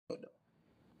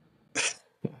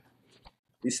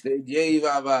It's the J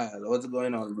Vibe. What's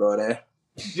going on, brother?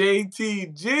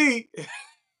 JTG,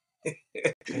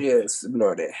 Yes,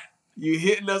 brother. you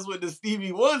hitting us with the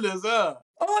Stevie Wonders, huh?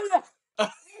 Oh yeah.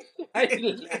 I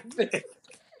laughing.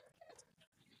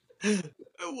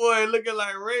 Boy, looking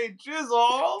like Ray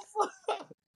Jizzles.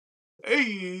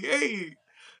 Hey,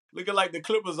 looking like the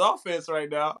Clippers offense right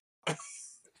now.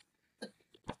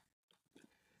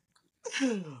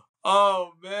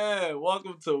 Oh man,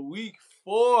 welcome to week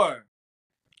 4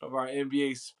 of our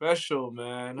NBA special,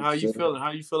 man. How you feeling?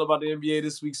 How you feel about the NBA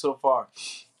this week so far?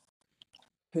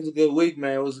 It was a good week,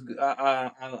 man. It was.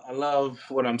 I love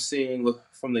what I'm seeing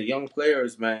from the young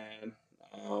players, man.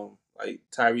 Like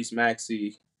Tyrese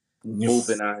Maxey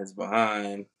hooping out his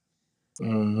behind.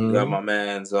 You got Mm-hmm. my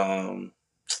man's Ant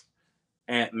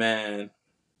Man.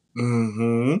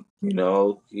 Mm-hmm. You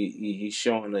know, he's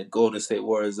showing the Golden State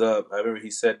Warriors up. I remember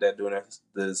he said that during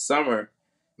the summer,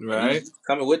 and Right? he's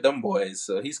coming with them boys.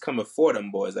 So he's coming for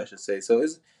them boys, I should say. So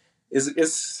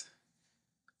it's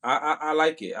I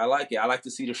like it. I like it. I like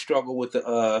to see the struggle with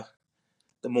the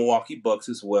Milwaukee Bucks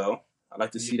as well. I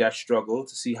like to Yeah, see that struggle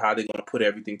to see how they're going to put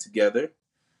everything together.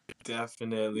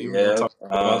 definitely. We're gonna Yeah, talk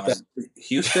about that.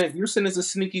 Houston is a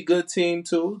sneaky good team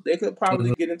too. They could probably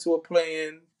Mhm. get into a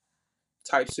play-in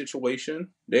type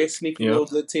situation. They're a sneaky Yeah. little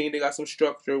good team. They got some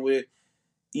structure with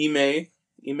Ime.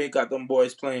 Ime got them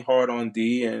boys playing hard on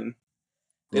D, and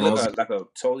they look Most- like a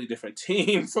totally different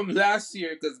team from last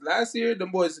year. Because last year,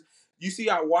 them boys, you see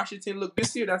how Washington looked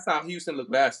this year. That's how Houston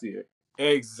looked last year.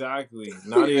 Exactly.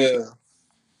 Now Yeah,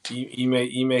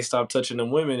 he may stop touching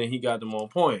them women and he got them on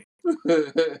point.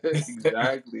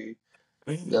 exactly.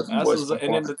 You got them That's boys what's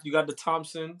from and then you got the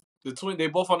Thompson, the twin. They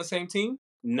both on the same team.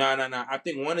 No, no, no. I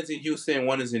think one is in Houston,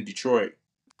 one is in Detroit.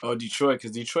 Oh, Detroit,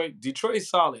 because Detroit's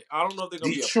solid. I don't know if they're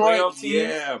gonna be a Detroit, playoff team.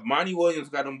 yeah. Monty Williams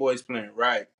got them boys playing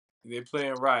right. They're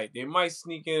playing right. They might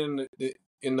sneak in the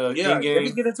in Yeah, they game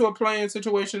can get into a playing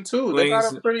situation too. They got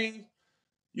lanes. a pretty.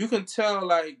 You can tell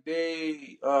like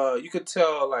you could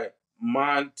tell like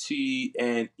Monty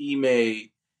and Ime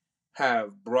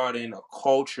have brought in a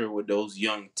culture with those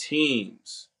young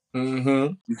teams.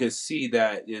 Mm-hmm. You can see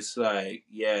that it's like,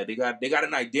 yeah, they got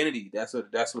an identity. That's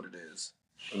what it is.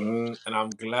 And I'm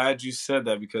glad you said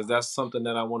that because that's something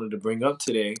that I wanted to bring up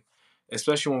today,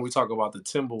 especially when we talk about the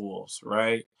Timberwolves,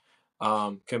 right?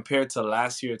 Compared to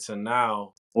last year to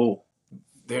now, Oh,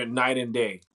 they're night and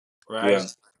day, yeah.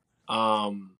 right?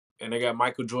 And they got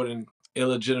Michael Jordan,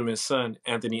 illegitimate son,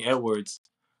 Anthony Edwards,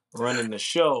 running the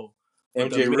show.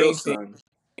 But the MJ real main thing,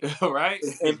 son. right?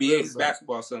 His His NBA, real his son.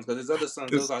 basketball son, because his other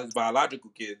sons, those His- are his biological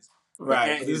kids. But right.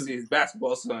 Ant But this is is his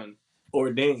basketball son.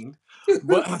 ordained.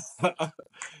 But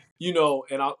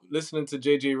and I listening to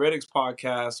JJ Redick's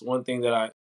podcast, one thing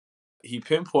that he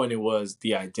pinpointed was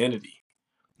the identity,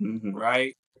 Mm-hmm.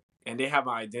 right? And they have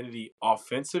an identity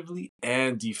offensively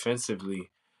and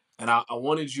defensively. And I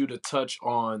wanted you to touch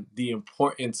on the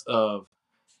importance of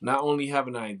not only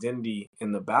having an identity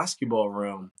in the basketball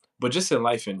realm, but just in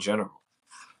life in general.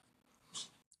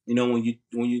 You know,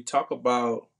 when you talk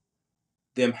about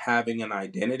them having an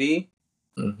identity,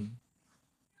 Mm-hmm.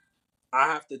 I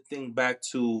have to think back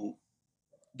to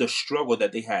the struggle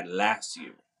that they had last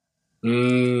year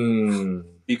Mm.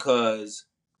 because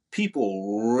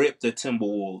people ripped the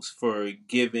Timberwolves for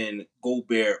giving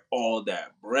Gobert all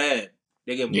that bread.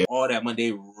 They gave him Yeah. all that money.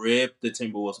 They ripped the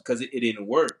Timberwolves because it didn't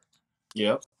work.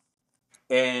 Yep.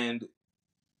 And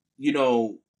you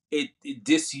know,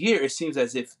 this year it seems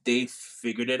as if they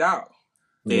figured it out.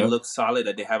 They Yep. look solid.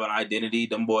 That they have an identity.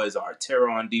 Them boys are terror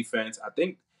on defense. I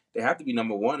think they have to be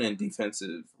number one in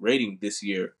defensive rating this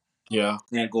year. Yeah.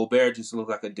 And Gobert just looks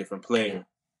like a different player.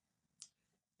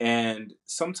 And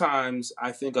sometimes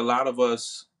I think a lot of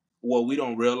us, what we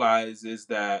don't realize is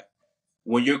that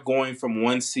when you're going from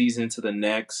one season to the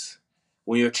next,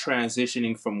 when you're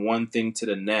transitioning from one thing to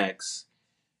the next,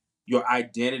 your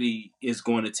identity is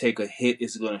going to take a hit,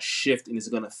 it's going to shift, and it's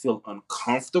going to feel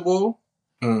uncomfortable.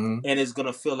 Mm-hmm. And it's going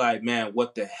to feel like, man,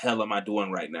 what the hell am I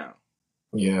doing right now?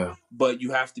 Yeah. But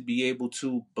you have to be able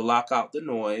to block out the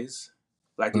noise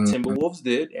like the Mm-hmm. Timberwolves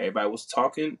did. Everybody was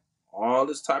talking all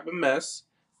this type of mess,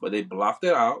 but they blocked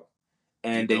it out They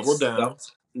and they double down.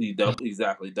 stuck.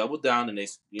 Double down, and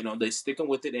they sticking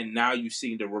with it, and now you're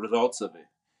seeing the results of it.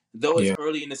 Though it's Yeah.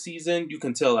 early in the season, you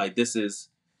can tell like this is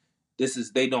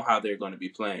they know how they're going to be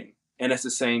playing, and that's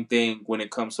the same thing when it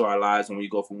comes to our lives when we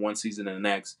go from one season to the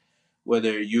next.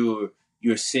 Whether you're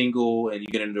single and you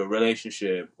get into a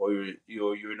relationship, or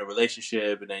you're in a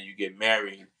relationship and then you get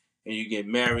married, and you get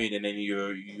married and then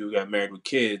you got married with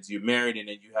kids. You're married and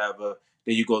then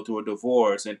then you go through a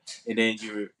divorce, and then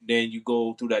you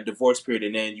go through that divorce period,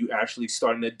 and then you actually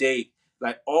starting a date.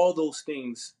 Like all those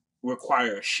things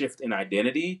require a shift in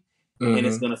identity, and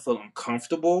it's Mm-hmm. gonna feel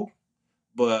uncomfortable,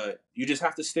 but you just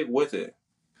have to stick with it.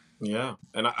 Yeah.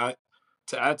 And I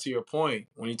to add to your point,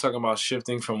 when you're talking about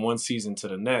shifting from one season to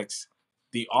the next,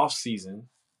 the off season,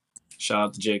 shout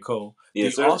out to J. Cole,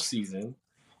 Yes, the sir. off season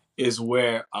is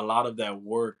where a lot of that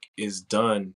work is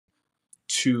done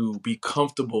to be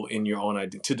comfortable in your own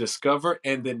identity, to discover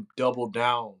and then double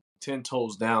down, 10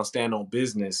 toes down, stand on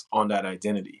business on that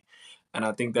identity. And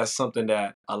I think that's something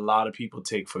that a lot of people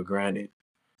take for granted,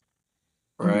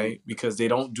 right? Because they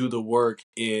don't do the work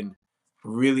in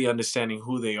really understanding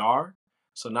who they are.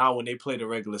 So now when they play the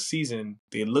regular season,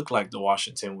 they look like the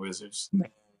Washington Wizards,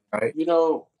 right? You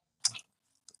know,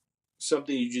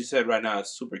 something you just said right now is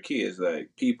super key. Is like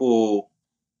people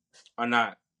are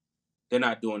not they're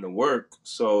not doing the work,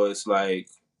 so it's like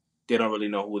they don't really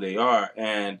know who they are.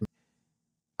 And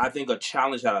I think a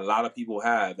challenge that a lot of people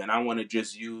have, and I want to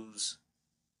just use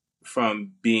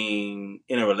from being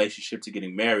in a relationship to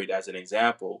getting married as an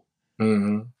example.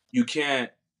 Mm-hmm. You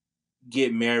can't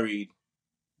get married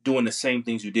doing the same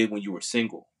things you did when you were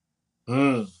single.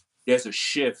 Mm. There's a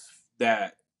shift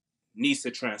that needs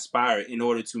to transpire in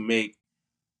order to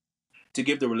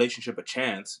give the relationship a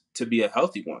chance to be a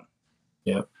healthy one.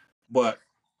 Yeah. But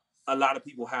a lot of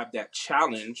people have that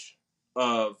challenge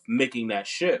of making that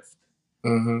shift.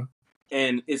 Mm-hmm.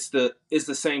 And it's the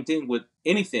same thing with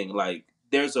anything. Like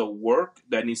there's a work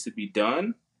that needs to be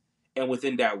done, and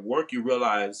within that work you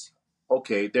realize,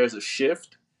 okay, there's a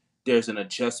shift, there's an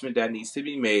adjustment that needs to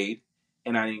be made,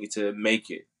 and I need to make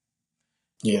it.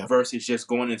 Yeah. Versus just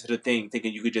going into the thing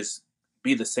thinking you could just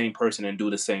be the same person and do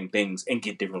the same things and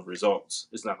get different results.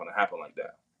 It's not going to happen like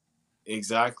that.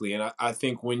 Exactly. And I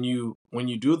think when you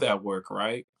do that work,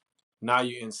 right? Now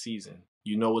you're in season.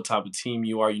 You know what type of team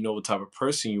you are, you know what type of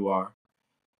person you are.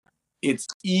 It's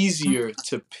easier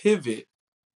to pivot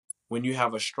when you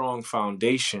have a strong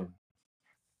foundation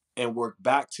and work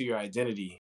back to your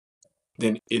identity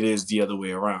than it is the other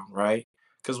way around, right?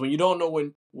 Because when you don't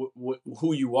know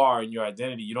who you are and your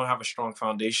identity, you don't have a strong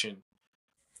foundation.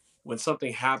 When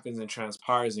something happens and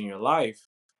transpires in your life,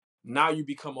 now you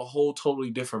become a whole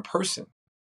totally different person.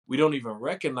 We don't even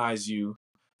recognize you,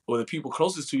 or the people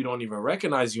closest to you don't even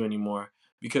recognize you anymore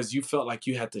because you felt like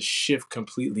you had to shift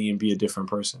completely and be a different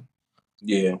person,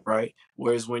 Yeah. right?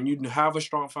 Whereas when you have a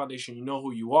strong foundation, you know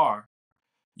who you are,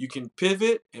 you can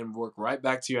pivot and work right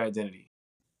back to your identity,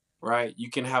 right? You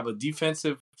can have a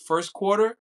defensive first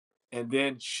quarter and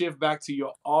then shift back to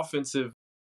your offensive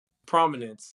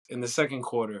prominence in the second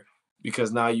quarter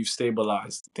because now you've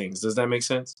stabilized things. Does that make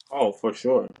sense? Oh, for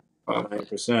sure. Uh,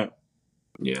 100%.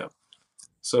 yeah.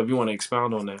 So if you want to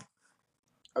expound on that.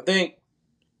 I think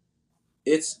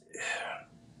it's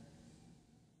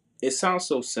it sounds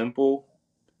so simple,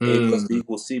 A plus B Mm,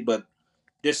 equals C, but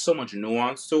there's so much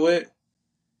nuance to it.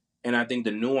 And I think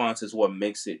the nuance is what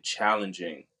makes it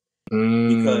challenging mm,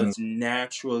 because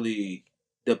naturally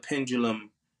the pendulum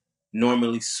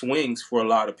normally swings for a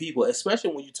lot of people,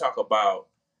 especially when you talk about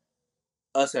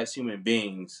us as human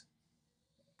beings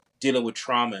dealing with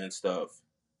trauma and stuff.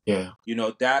 yeah.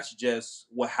 That's just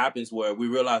what happens where we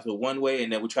realize we're one way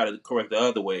and then we try to correct the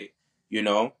other way, you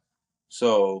know?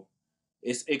 So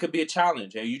it could be a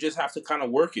challenge and you just have to kind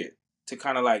of work it to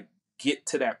kind of like get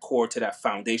to that core, to that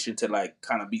foundation to like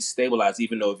kind of be stabilized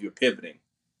even though if you're pivoting.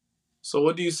 So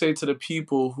what do you say to the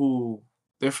people who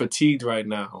they're fatigued right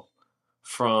now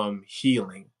from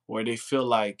healing, where they feel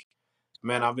like,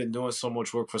 man, I've been doing so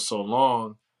much work for so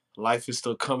long, life is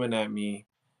still coming at me,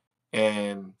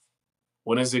 and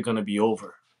when is it gonna be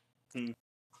over? Hmm.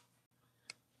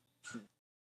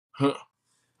 Huh.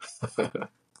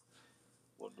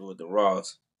 We'll do it the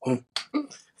Ross.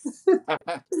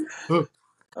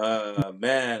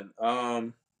 Man,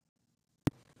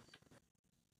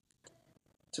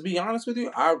 to be honest with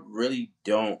you, I really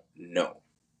don't know.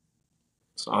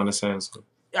 It's an honest answer.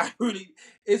 I really,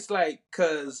 it's like,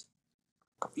 cause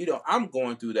I'm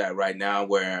going through that right now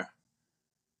where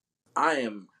I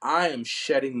am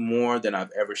shedding more than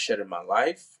I've ever shed in my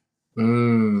life,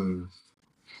 Mm,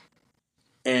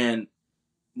 and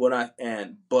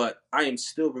but I am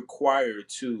still required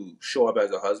to show up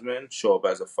as a husband, show up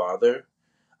as a father.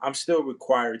 I'm still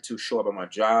required to show up at my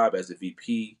job as a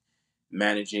VP,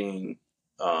 managing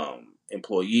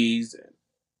employees, and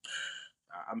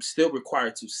I'm still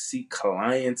required to see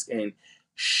clients and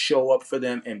show up for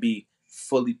them and be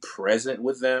fully present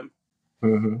with them.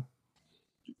 hmm.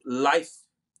 Life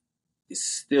is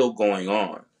still going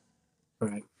on.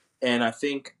 Right. And I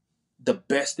think the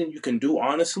best thing you can do,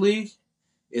 honestly,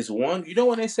 is one. You know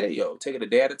when they say, "Yo, take it a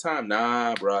day at a time."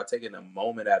 Nah, bro, I take it a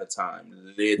moment at a time,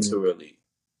 literally.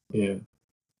 Yeah.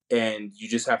 And you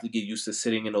just have to get used to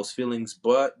sitting in those feelings.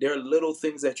 But there are little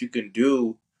things that you can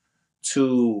do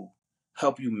to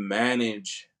help you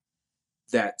manage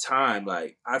that time.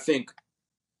 Like, I think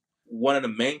one of the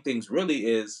main things really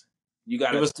is you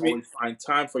got Give to us three. always find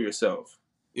time for yourself.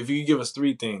 If you could give us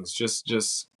three things,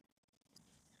 just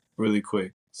really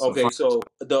quick. So Okay, fine. so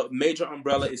the major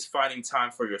umbrella is finding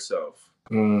time for yourself.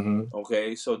 Mm-hmm.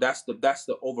 Okay, so that's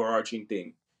the overarching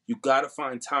thing. You got to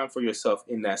find time for yourself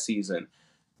in that season,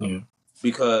 Yeah.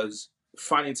 because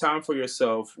finding time for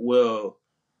yourself will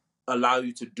allow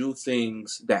you to do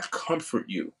things that comfort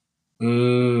you.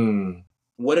 Mm.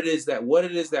 What it is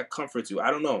that comforts you,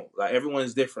 I don't know. Like, everyone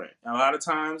is different. And a lot of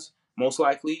times, most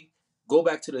likely, go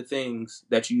back to the things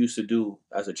that you used to do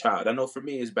as a child. I know for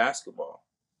me, it's basketball.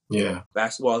 Yeah.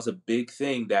 Basketball is a big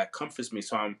thing that comforts me,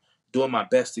 so I'm doing my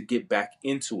best to get back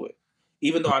into it.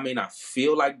 Even though I may not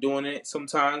feel like doing it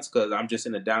sometimes because I'm just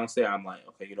in a down state, I'm like,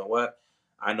 okay, you know what?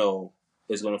 I know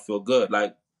it's gonna feel good.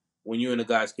 Like when you and the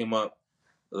guys came up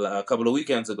a couple of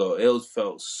weekends ago,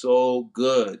 felt so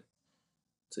good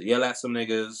to yell at some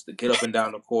niggas, to get up and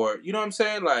down the court. You know what I'm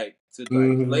saying? Like to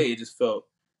Mm-hmm. play,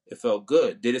 it felt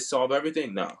good. Did it solve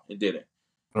everything? No, it didn't.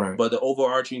 Right. But the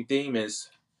overarching theme is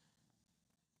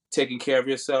taking care of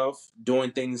yourself,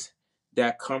 doing things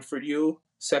that comfort you.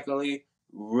 Secondly,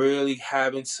 really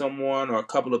having someone or a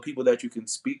couple of people that you can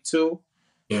speak to.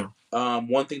 Yeah.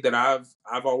 One thing that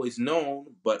I've always known,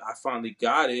 but I finally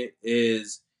got it,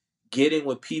 is getting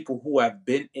with people who have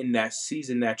been in that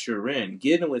season that you're in.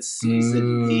 Getting with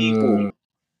seasoned Mm. people. And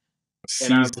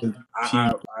Seasoned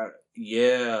people.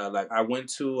 yeah, like I went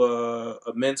to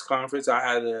a men's conference.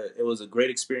 It was a great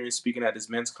experience speaking at this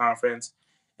men's conference,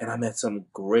 and I met some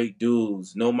great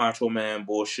dudes. No macho man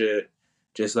bullshit.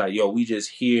 Just like, yo, we just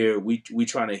here. We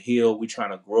trying to heal. We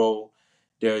trying to grow.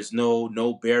 There's no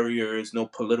barriers, no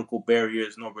political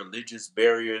barriers, no religious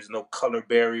barriers, no color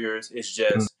barriers. It's Mm.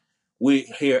 just we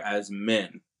here as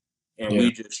men, and Yeah.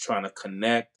 we just trying to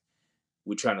connect.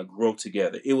 We're trying to grow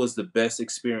together. It was the best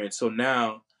experience. So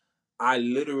now I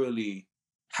literally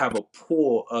have a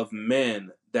pool of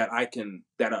men that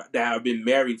have been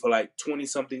married for like 20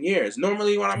 something years.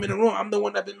 Normally when I'm in a room, I'm the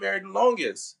one that's been married the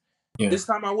longest. Yeah. This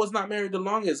time I was not married the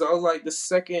longest. I was like the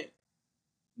second,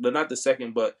 but not the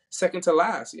second, but second to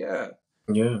last. Yeah.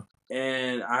 Yeah.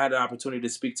 And I had an opportunity to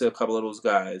speak to a couple of those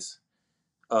guys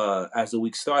as the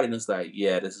week started. And it's like,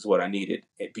 yeah, this is what I needed.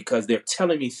 Because they're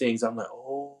telling me things. I'm like,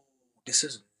 oh, this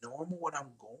is normal what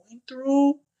I'm going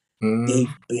through. Mm.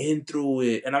 They've been through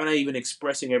it. And I'm not even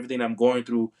expressing everything I'm going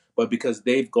through, but because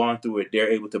they've gone through it,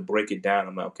 they're able to break it down.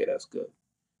 I'm like, okay, that's good.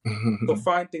 So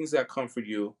find things that comfort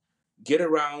you, get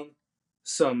around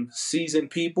some seasoned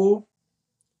people,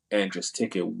 and just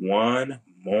take it one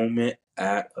moment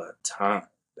at a time.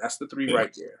 That's the three Yeah.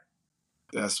 right there.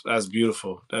 That's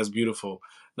beautiful. That's beautiful.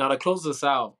 Now to close this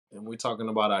out, and we're talking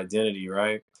about identity,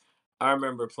 right? I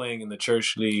remember playing in the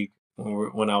church league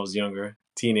when I was younger,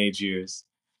 teenage years,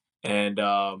 and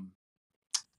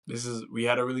we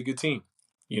had a really good team.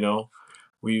 You know,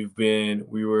 we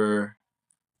were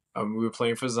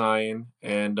playing for Zion,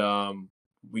 and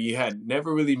we had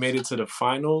never really made it to the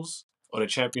finals or the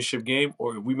championship game,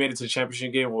 or if we made it to the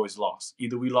championship game, we always lost.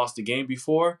 Either we lost the game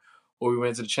before, or we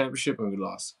went to the championship and we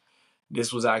lost.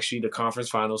 This was actually the conference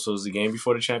finals, so it was the game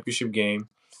before the championship game,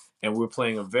 and we were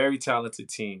playing a very talented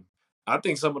team. I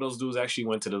think some of those dudes actually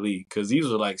went to the league because these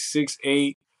were like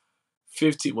 6'8",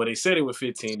 15. Well, they said they were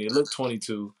 15. They looked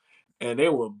 22. And they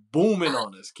were booming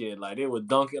on us, kid. Like, they were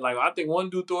dunking. Like, I think one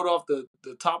dude threw it off the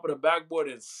top of the backboard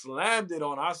and slammed it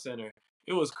on our center.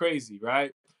 It was crazy,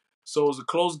 right? So it was a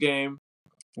close game.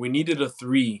 We needed a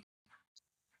three,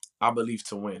 I believe,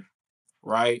 to win,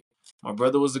 right? My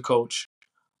brother was the coach,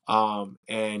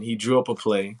 and he drew up a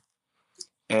play.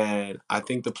 And I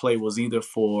think the play was either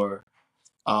for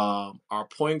our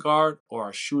point guard or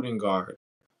our shooting guard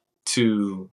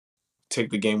to take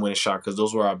the game winning shot because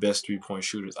those were our best 3-point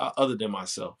shooters, other than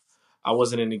myself. I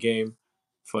wasn't in the game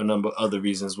for a number of other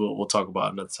reasons. We'll talk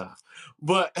about another time.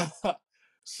 But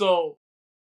so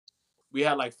we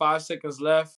had like 5 seconds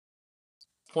left.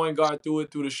 Point guard threw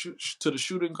it to the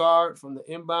shooting guard from the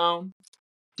inbound.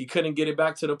 He couldn't get it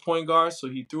back to the point guard, so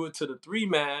he threw it to the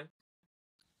 3-man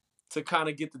to kind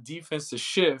of get the defense to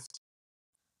shift.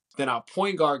 Then our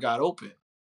point guard got open.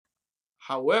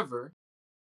 However,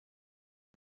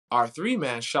 our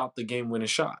 3-man shot the game winning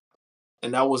shot,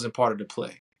 and that wasn't part of the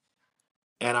play.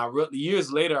 And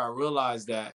years later, I realized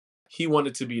that he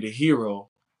wanted to be the hero.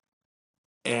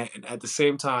 And at the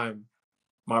same time,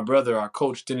 my brother, our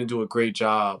coach, didn't do a great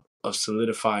job of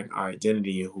solidifying our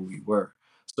identity and who we were.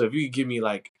 So if you could give me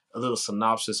like a little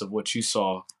synopsis of what you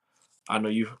saw. I know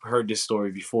you've heard this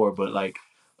story before, but like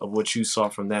of what you saw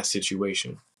from that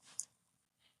situation.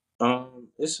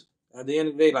 It's at the end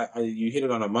of the day, like you hit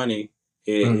it on the money.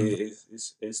 Mm.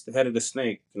 It's the head of the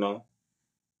snake, you know.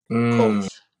 The Mm. coach,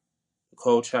 the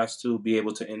coach has to be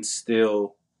able to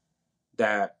instill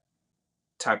that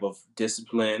type of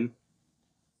discipline,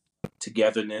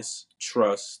 togetherness,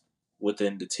 trust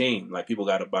within the team. Like people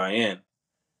got to buy in.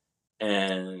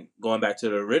 And going back to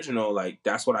the original, like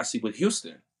that's what I see with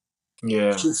Houston.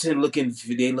 Yeah. Houston looking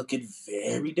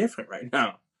very different right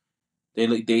now.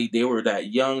 They were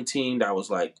that young team that was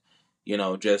like,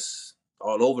 just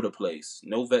all over the place.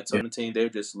 No vets Yeah. on the team. They're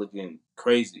just looking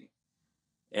crazy.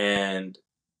 And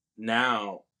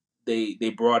now they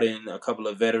brought in a couple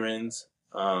of veterans,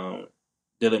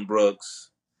 Dylan Brooks,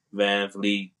 Van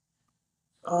Vliet,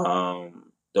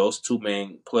 those two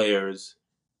main players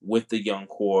with the young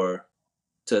core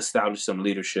to establish some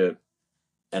leadership.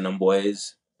 And them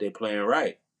boys, they playing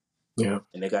right. Yeah.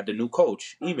 And they got the new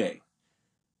coach, Ime.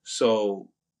 So,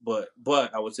 but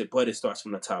I would say, but it starts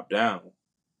from the top down.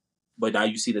 But now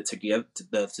you see the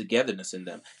togetherness in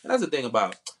them, and that's the thing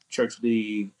about church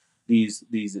league, these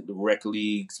the rec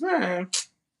leagues, man.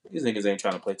 These niggas ain't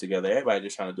trying to play together. Everybody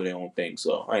just trying to do their own thing.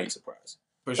 So I ain't surprised.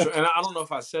 For sure. And I don't know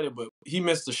if I said it, but he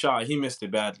missed the shot. He missed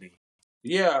it badly.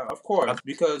 Yeah, of course,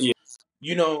 because Yeah.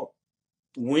 you know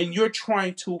when you're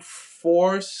trying to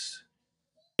force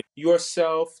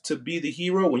yourself to be the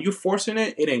hero, when you're forcing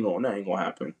it, that ain't gonna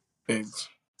happen.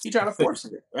 You try to force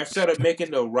it instead of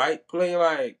making the right play.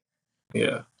 Like,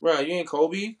 Yeah. bro, you ain't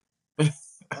Kobe.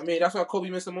 I mean, that's why Kobe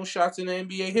missed the most shots in the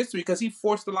NBA history because he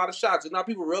forced a lot of shots. And now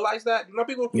people realize that. Now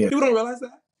people Yeah. don't realize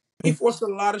that he forced a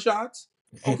lot of shots.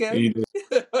 Okay, He did.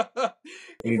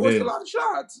 he He forced a did. lot of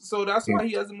shots, so that's why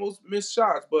he has the most missed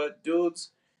shots. But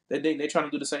dudes, they trying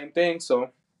to do the same thing. So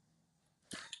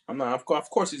I'm not. Of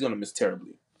course, he's gonna miss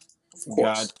terribly. Of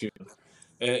course. Got you.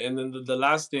 And then the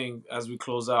last thing as we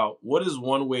close out, what is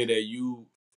one way that you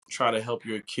try to help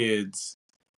your kids,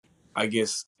 I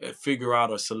guess, figure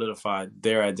out or solidify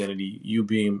their identity, you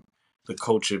being the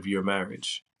coach of your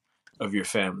marriage, of your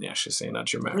family, I should say,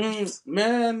 not your marriage?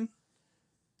 Man,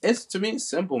 it's to me it's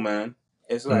simple, man.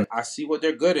 It's Mm. like I see what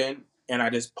they're good in, and I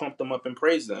just pump them up and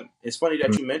praise them. It's funny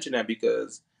that you mentioned that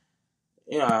because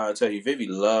I'll tell you, Vivi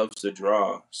loves to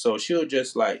draw, so she'll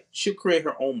create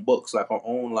her own books, like her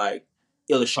own like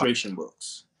illustration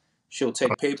books. She'll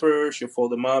take paper, she'll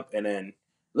fold them up, and then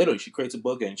literally she creates a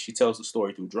book and she tells the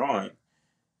story through drawing.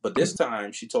 But this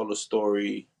time she told a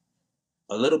story,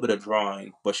 a little bit of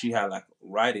drawing, but she had like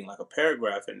writing, like a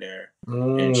paragraph in there,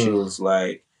 and she Mm. was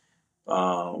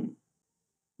um,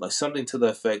 like something to the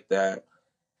effect that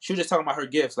she was just talking about her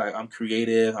gifts. Like, I'm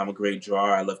creative, I'm a great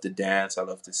drawer, I love to dance, I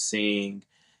love to sing,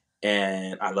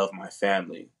 and I love my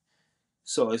family.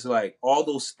 So it's like all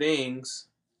those things,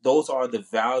 those are the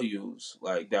values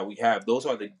like that we have. Those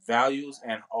are the values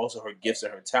and also her gifts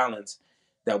and her talents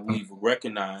that we've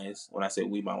recognized. When I say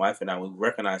we, my wife and I, we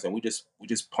recognize and we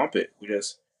just pump it.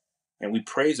 We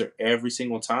praise her every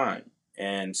single time.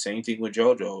 And same thing with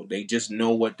JoJo. They just know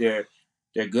what they're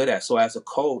good at. So as a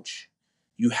coach,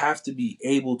 you have to be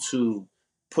able to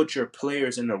put your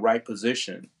players in the right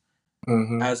position.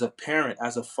 Mm-hmm. As a parent,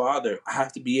 as a father, I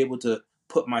have to be able to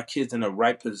put my kids in the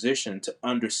right position to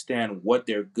understand what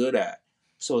they're good at.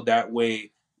 So that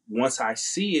way, once I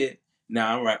see it,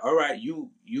 now I'm right. All right,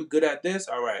 you good at this.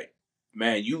 All right,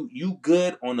 man, you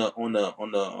good on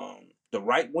the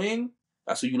right wing.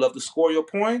 That's where you love to score your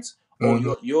points. Or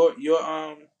Mm-hmm.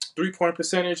 your 3-point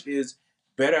percentage is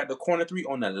better at the corner three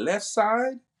on the left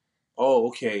side. Oh,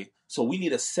 okay. So we need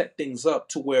to set things up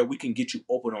to where we can get you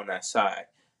open on that side.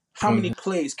 How many Mm-hmm.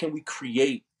 plays can we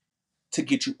create to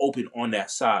get you open on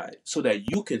that side so that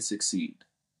you can succeed?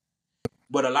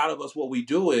 But a lot of us, what we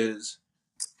do is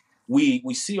we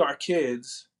see our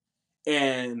kids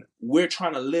and we're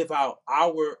trying to live out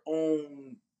our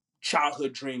own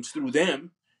childhood dreams through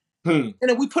them, Hmm. and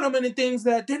then we put them into things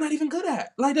that they're not even good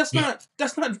at. Like that's not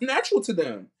natural to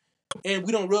them, and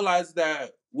we don't realize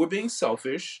that we're being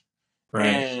selfish Right.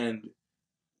 and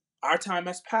our time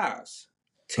has passed.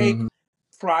 Take Mm-hmm.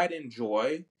 pride and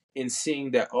joy in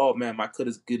seeing that, oh man, my kid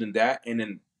is good in that, and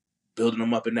then building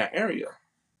them up in that area.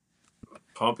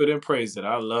 Pump it and praise it.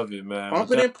 I love it, man.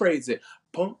 Pump it and praise it.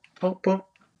 Pump, pump, pump.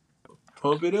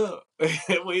 Pump it up.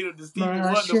 Wait, the Stevie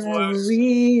My Wonder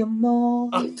Sherry Amore.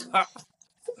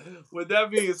 With that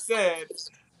being said,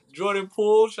 Jordan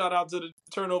Poole, shout out to the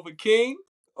Turnover King.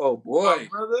 Oh My boy.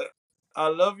 brother, I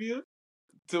love you.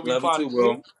 Till we Love you pot too,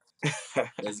 bro. again.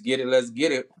 Let's get it. Let's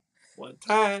get it. One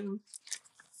time.